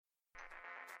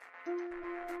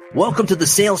Welcome to the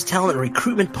Sales Talent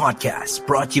Recruitment Podcast,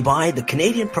 brought to you by the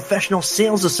Canadian Professional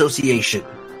Sales Association.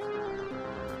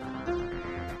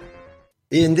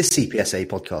 In this CPSA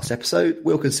podcast episode,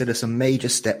 we'll consider some major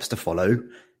steps to follow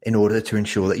in order to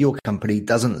ensure that your company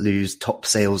doesn't lose top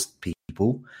sales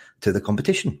people to the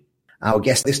competition. Our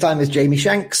guest this time is Jamie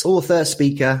Shanks, author,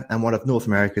 speaker, and one of North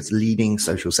America's leading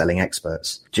social selling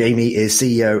experts. Jamie is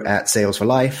CEO at Sales for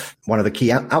Life. One of the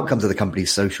key outcomes of the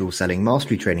company's social selling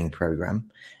mastery training program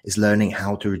is learning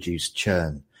how to reduce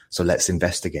churn. So let's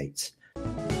investigate.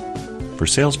 For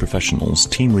sales professionals,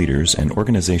 team leaders, and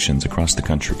organizations across the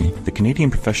country, the Canadian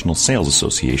Professional Sales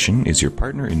Association is your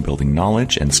partner in building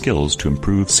knowledge and skills to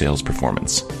improve sales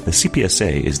performance. The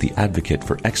CPSA is the advocate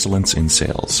for excellence in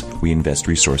sales. We invest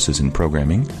resources in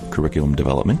programming, curriculum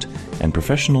development, and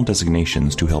professional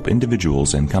designations to help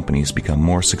individuals and companies become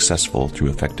more successful through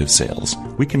effective sales.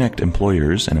 We connect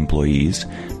employers and employees,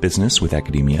 business with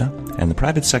academia, and the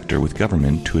private sector with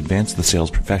government to advance the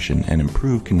sales profession and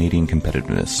improve Canadian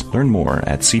competitiveness. Learn more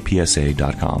at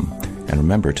cpsa.com. And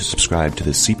remember to subscribe to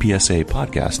the CPSA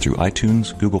podcast through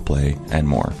iTunes, Google Play, and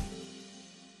more.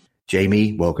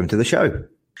 Jamie, welcome to the show.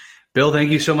 Bill, thank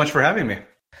you so much for having me.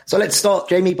 So let's start,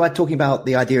 Jamie, by talking about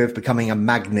the idea of becoming a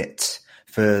magnet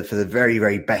for the very,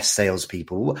 very best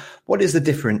salespeople. What is the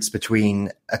difference between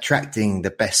attracting the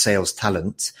best sales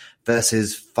talent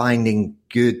versus finding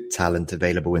good talent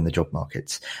available in the job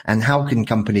market? And how can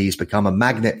companies become a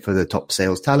magnet for the top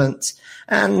sales talent?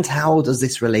 And how does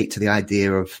this relate to the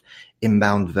idea of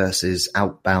inbound versus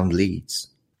outbound leads?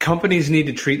 Companies need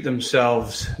to treat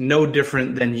themselves no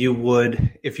different than you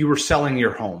would if you were selling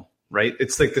your home, right?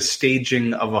 It's like the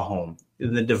staging of a home,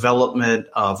 the development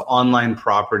of online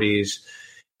properties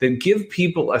that give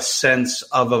people a sense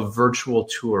of a virtual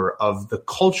tour of the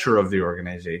culture of the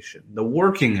organization, the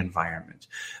working environment,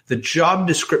 the job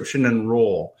description and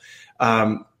role.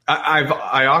 I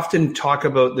often talk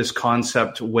about this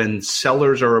concept when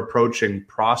sellers are approaching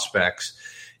prospects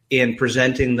in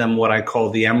presenting them what I call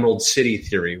the Emerald City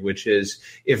theory, which is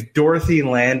if Dorothy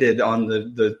landed on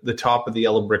the top of the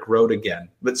yellow brick road again,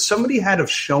 but somebody had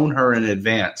have shown her in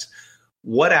advance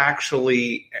what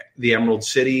actually the Emerald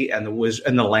City and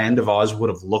the Land of Oz would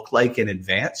have looked like in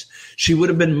advance, she would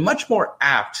have been much more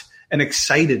apt and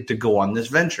excited to go on this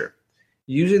venture.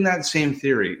 Using that same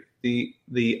theory,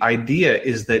 the idea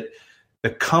is that the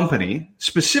company,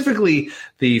 specifically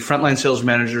the frontline sales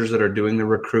managers that are doing the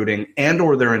recruiting and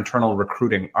or their internal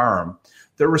recruiting arm,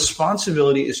 their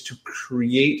responsibility is to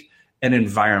create an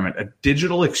environment, a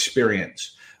digital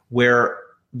experience where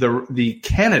the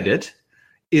candidate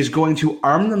is going to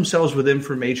arm themselves with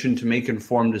information to make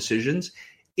informed decisions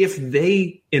if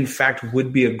they, in fact,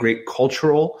 would be a great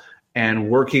cultural and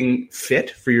working fit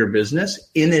for your business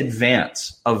in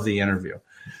advance of the interview.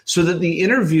 So that the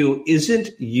interview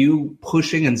isn't you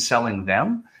pushing and selling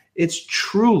them. It's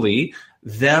truly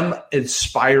them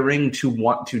aspiring to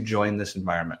want to join this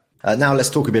environment. Now let's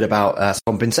talk a bit about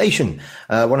compensation.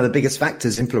 One of the biggest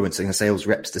factors influencing a sales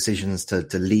rep's decisions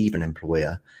to leave an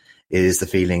employer is the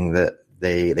feeling that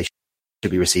they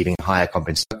should be receiving higher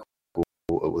compensation for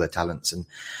all their talents. And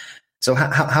so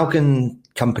how can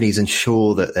companies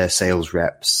ensure that their sales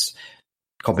reps'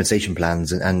 compensation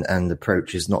plans and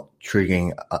approach is not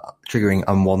triggering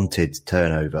unwanted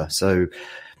turnover? So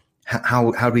how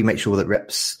do we make sure that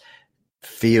reps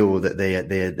feel that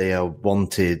they are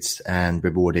wanted and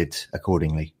rewarded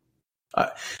accordingly?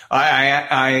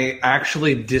 I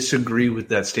actually disagree with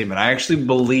that statement. I actually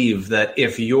believe that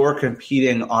if you're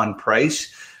competing on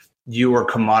price, you are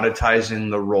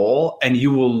commoditizing the role and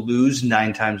you will lose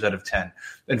 9 times out of 10.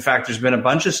 In fact, there's been a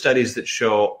bunch of studies that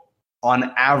show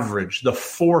on average, the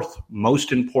fourth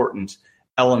most important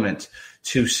element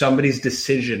to somebody's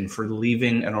decision for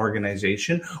leaving an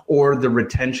organization or the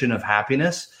retention of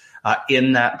happiness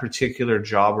in that particular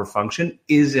job or function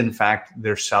is in fact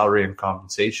their salary and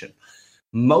compensation.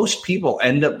 Most people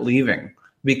end up leaving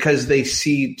because they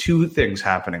see 2 things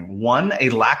happening. One, a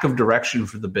lack of direction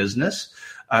for the business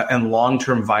and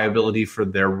long-term viability for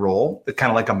their role, kind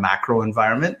of like a macro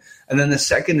environment. And then the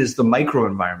second is the micro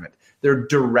environment. Their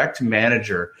direct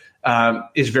manager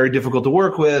is very difficult to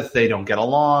work with. They don't get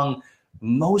along.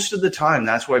 Most of the time,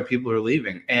 that's why people are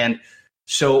leaving. And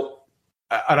so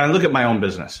and I look at my own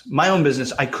business.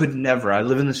 I could never. I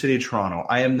live in the city of Toronto.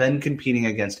 I am then competing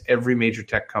against every major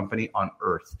tech company on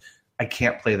earth. I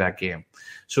can't play that game.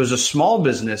 So as a small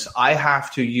business, I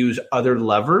have to use other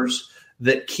levers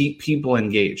that keep people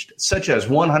engaged, such as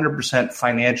 100%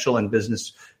 financial and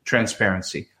business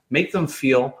transparency. Make them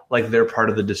feel like they're part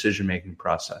of the decision-making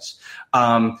process.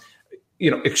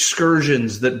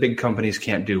 excursions that big companies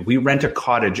can't do. We rent a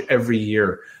cottage every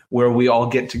year where we all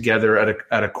get together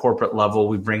at a corporate level.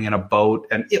 We bring in a boat,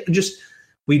 and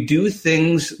we do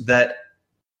things that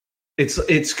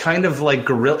it's kind of like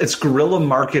guerrilla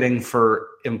marketing for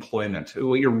employment.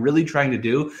 What you're really trying to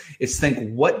do is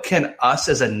think, what can us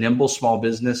as a nimble small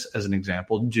business, as an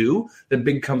example, do that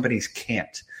big companies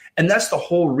can't? And that's the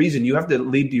whole reason you have to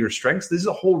lead to your strengths. This is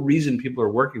the whole reason people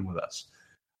are working with us.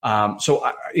 So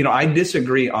I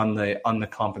disagree on the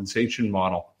compensation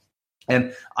model,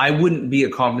 and I wouldn't be a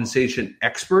compensation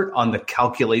expert on the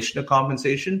calculation of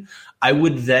compensation. I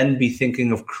would then be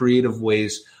thinking of creative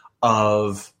ways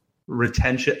of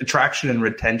attraction and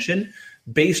retention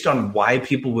based on why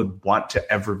people would want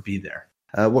to ever be there.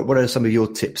 What are some of your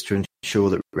tips to ensure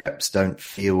that reps don't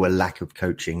feel a lack of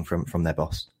coaching from their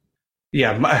boss?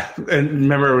 Yeah, and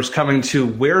remember, I was coming to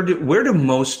where do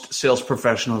most sales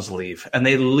professionals leave? And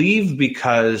they leave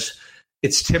because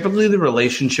it's typically the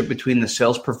relationship between the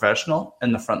sales professional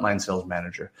and the frontline sales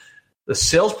manager. The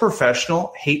sales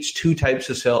professional hates two types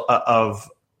of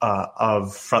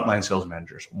frontline sales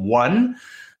managers. One,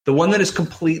 the one that is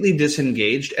completely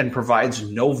disengaged and provides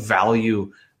no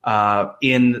value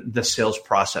in the sales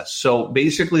process. So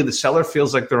basically, the seller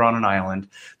feels like they're on an island.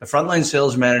 The frontline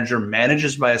sales manager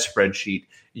manages by a spreadsheet.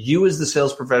 You as the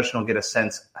sales professional get a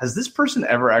sense, has this person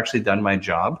ever actually done my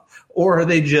job? Or are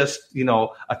they just,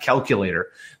 a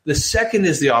calculator? The second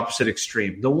is the opposite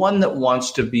extreme. The one that wants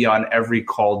to be on every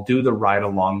call, do the ride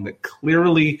along, that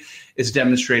clearly is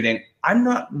demonstrating, I'm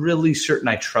not really certain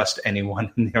I trust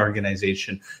anyone in the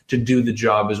organization to do the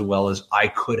job as well as I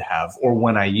could have, or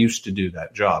when I used to do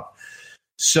that job.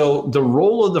 So the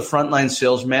role of the frontline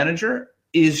sales manager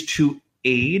is to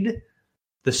aid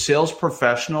the sales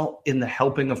professional in the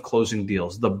helping of closing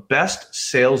deals. The best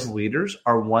sales leaders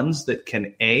are ones that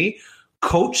can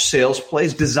coach sales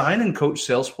plays, design and coach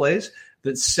sales plays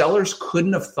that sellers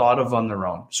couldn't have thought of on their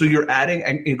own. So you're adding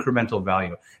an incremental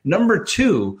value. Number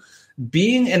two,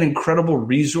 being an incredible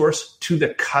resource to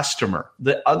the customer.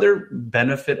 The other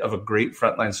benefit of a great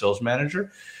frontline sales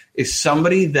manager is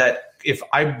somebody that if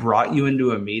I brought you into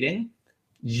a meeting,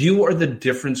 you are the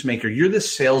difference maker. You're the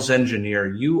sales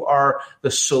engineer. You are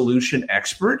the solution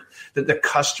expert that the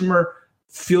customer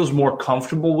feels more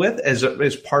comfortable with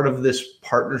as part of this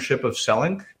partnership of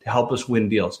selling to help us win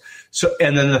deals. So,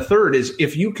 and then the third is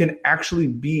if you can actually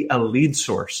be a lead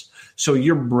source. So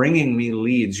you're bringing me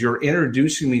leads. You're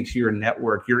introducing me to your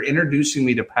network. You're introducing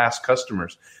me to past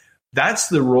customers. That's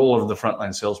the role of the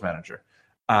frontline sales manager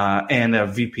and a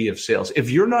VP of sales. If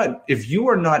you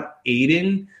are not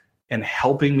aiding and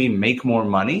helping me make more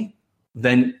money,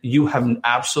 then you have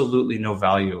absolutely no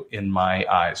value in my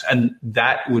eyes. And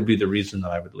that would be the reason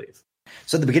that I would leave.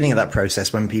 So at the beginning of that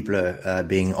process, when people are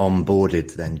being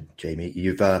onboarded, then Jamie,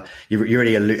 you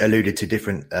already alluded to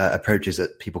different approaches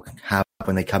that people can have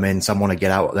when they come in. Some want to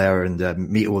get out there and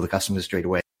meet all the customers straight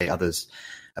away. Others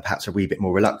are perhaps a wee bit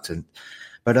more reluctant.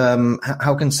 But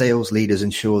how can sales leaders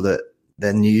ensure that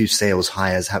their new sales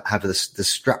hires have the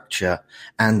structure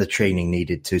and the training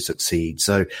needed to succeed?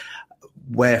 So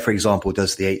where, for example,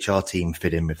 does the HR team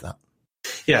fit in with that?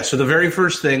 Yeah, so the very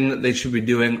first thing that they should be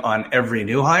doing on every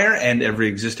new hire and every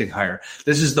existing hire,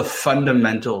 this is the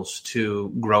fundamentals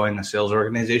to growing a sales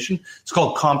organization. It's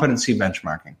called competency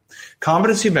benchmarking.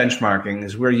 Competency benchmarking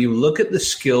is where you look at the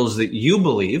skills that you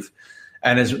believe,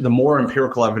 and as the more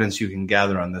empirical evidence you can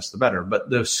gather on this, the better. But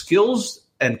the skills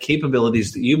and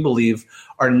capabilities that you believe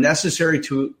are necessary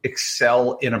to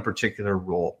excel in a particular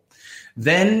role.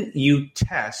 Then you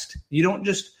test. You don't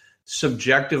just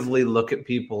subjectively look at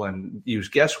people and use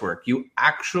guesswork. You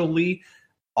actually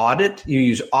audit. You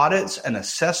use audits and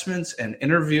assessments and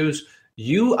interviews.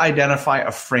 You identify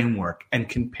a framework and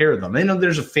compare them. I know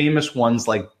there's a famous ones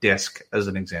like DISC as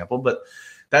an example, but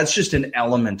that's just an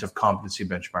element of competency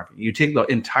benchmarking. You take the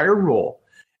entire role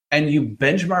and you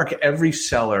benchmark every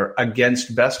seller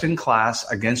against best in class,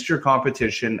 against your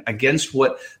competition, against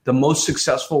what the most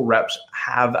successful reps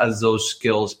have as those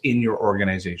skills in your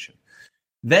organization.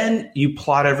 Then you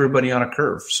plot everybody on a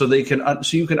curve so you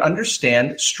can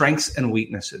understand strengths and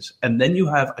weaknesses. And then you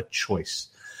have a choice.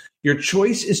 Your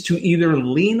choice is to either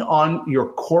lean on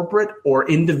your corporate or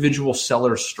individual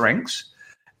seller strengths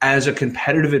as a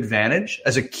competitive advantage,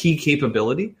 as a key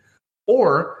capability,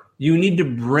 or you need to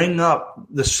bring up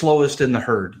the slowest in the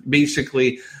herd.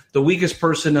 Basically, the weakest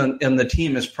person in the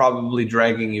team is probably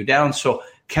dragging you down. So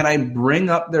can I bring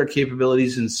up their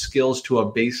capabilities and skills to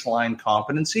a baseline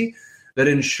competency that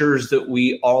ensures that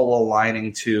we all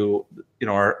aligning to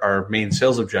our main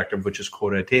sales objective, which is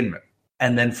quota attainment?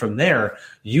 And then from there,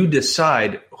 you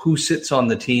decide who sits on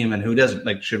the team and who doesn't.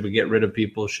 Like, should we get rid of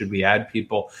people? Should we add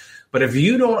people? But if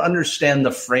you don't understand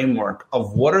the framework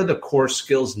of what are the core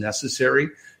skills necessary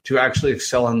to actually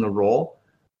excel in the role,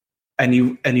 and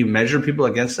you measure people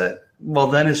against that, well,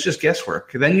 then it's just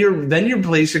guesswork. Then you're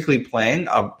basically playing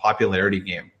a popularity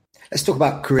game. Let's talk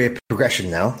about career progression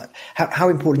now. How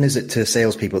important is it to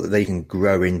salespeople that they can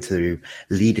grow into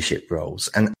leadership roles?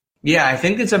 And yeah, I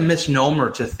think it's a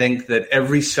misnomer to think that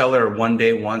every seller one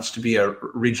day wants to be a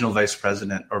regional vice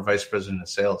president or vice president of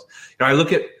sales. I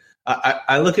look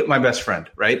at my best friend,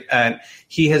 right? And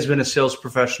he has been a sales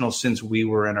professional since we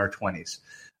were in our 20s.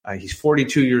 He's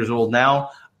 42 years old now.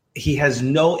 He has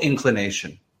no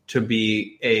inclination to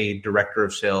be a director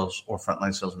of sales or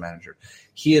frontline sales manager.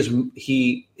 He is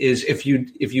if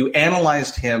you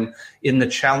analyzed him in the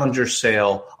challenger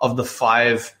sale of the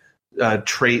 5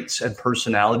 traits and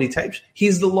personality types,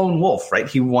 he's the lone wolf, right?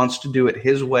 He wants to do it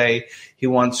his way. He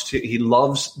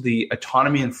loves the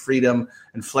autonomy and freedom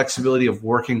and flexibility of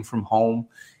working from home.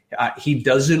 He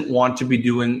doesn't want to be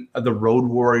doing the road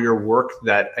warrior work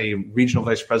that a regional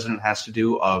vice president has to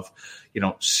do of,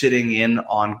 sitting in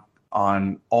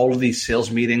on all of these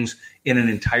sales meetings in an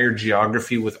entire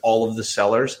geography with all of the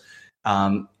sellers.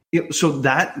 So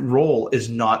that role is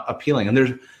not appealing.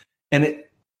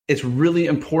 It's really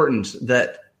important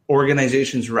that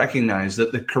organizations recognize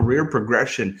that the career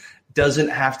progression doesn't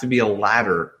have to be a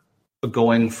ladder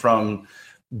going from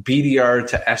BDR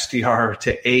to SDR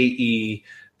to AE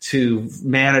to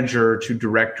manager to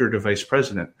director to vice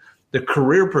president. The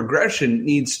career progression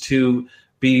needs to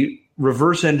be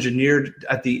reverse engineered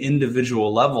at the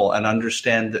individual level and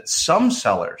understand that some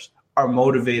sellers are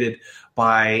motivated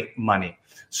by money.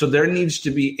 So there needs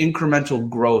to be incremental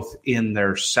growth in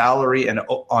their salary and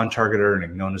on-target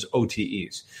earning, known as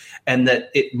OTEs, and that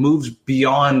it moves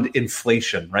beyond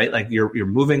inflation, right? Like you're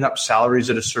moving up salaries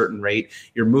at a certain rate,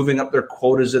 you're moving up their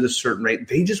quotas at a certain rate.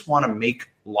 They just want to make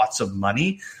lots of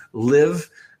money,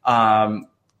 live a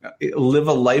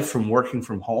life from working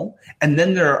from home. And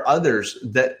then there are others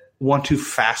that want to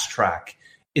fast track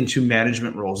into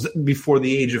management roles before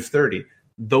the age of 30.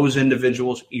 Those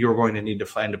individuals, you're going to need to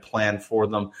find a plan for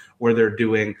them where they're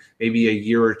doing maybe a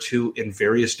year or two in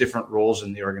various different roles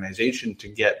in the organization to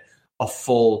get a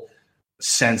full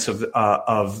sense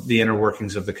of the inner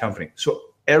workings of the company. So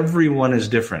everyone is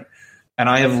different. And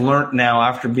I have learned now,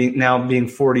 after being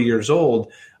 40 years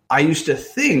old, I used to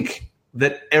think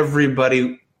that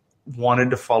everybody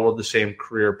wanted to follow the same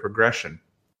career progression.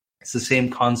 It's the same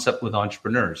concept with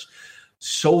entrepreneurs.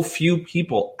 So few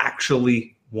people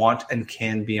actually want and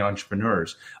can be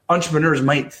entrepreneurs. Entrepreneurs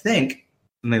might think,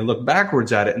 and they look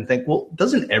backwards at it and think, well,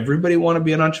 doesn't everybody want to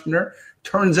be an entrepreneur?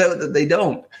 Turns out that they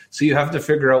don't. So you have to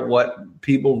figure out what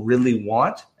people really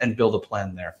want and build a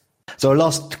plan there. So a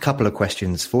last couple of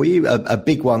questions for you. A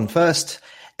big one first.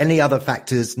 Any other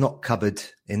factors not covered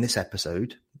in this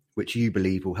episode which you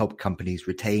believe will help companies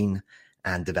retain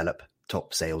and develop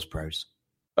top sales pros?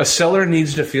 A seller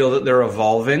needs to feel that they're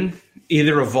evolving,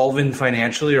 either evolving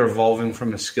financially or evolving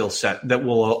from a skill set that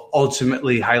will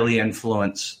ultimately highly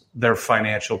influence their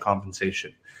financial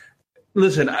compensation.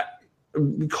 Listen,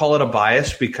 we call it a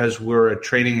bias because we're a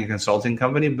training and consulting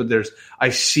company, but I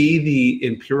see the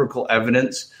empirical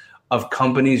evidence of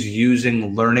companies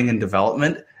using learning and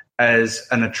development as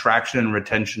an attraction and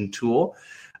retention tool.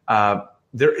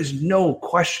 There is no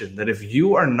question that if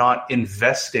you are not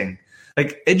investing,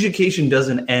 like education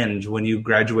doesn't end when you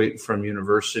graduate from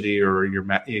university or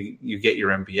you get your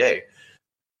MBA.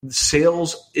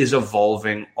 Sales is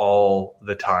evolving all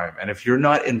the time. And if you're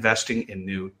not investing in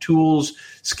new tools,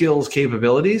 skills,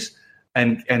 capabilities,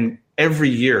 and every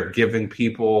year giving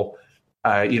people,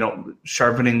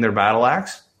 sharpening their battle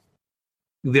axe,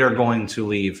 they're going to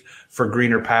leave for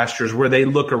greener pastures where they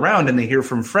look around and they hear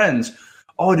from friends,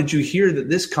 oh, did you hear that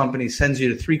this company sends you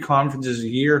to 3 conferences a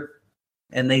year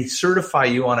and they certify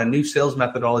you on a new sales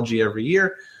methodology every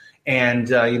year? And,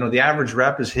 the average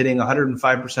rep is hitting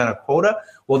 105% of quota.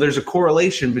 Well, there's a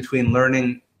correlation between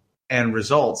learning and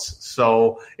results.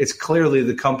 So it's clearly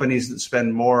the companies that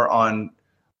spend more on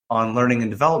learning and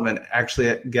development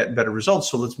actually get better results.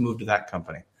 So let's move to that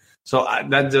company. So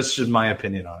that's just my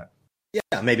opinion on it.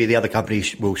 Yeah, maybe the other company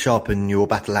will sharpen your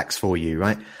battle axe for you,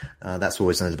 right? That's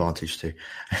always an advantage too.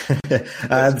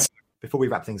 Before we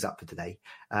wrap things up for today,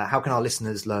 how can our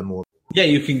listeners learn more? Yeah,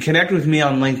 you can connect with me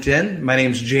on LinkedIn. My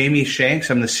name's Jamie Shanks.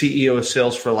 I'm the CEO of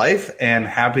Sales for Life and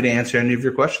happy to answer any of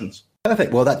your questions.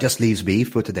 Perfect. Well, that just leaves me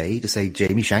for today to say,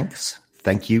 Jamie Shanks,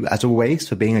 thank you as always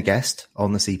for being a guest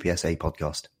on the CPSA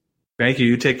podcast. Thank you.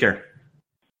 You take care.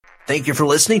 Thank you for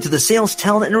listening to the Sales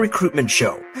Talent and Recruitment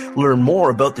Show. Learn more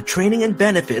about the training and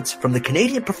benefits from the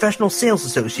Canadian Professional Sales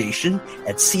Association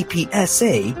at cpsa.com.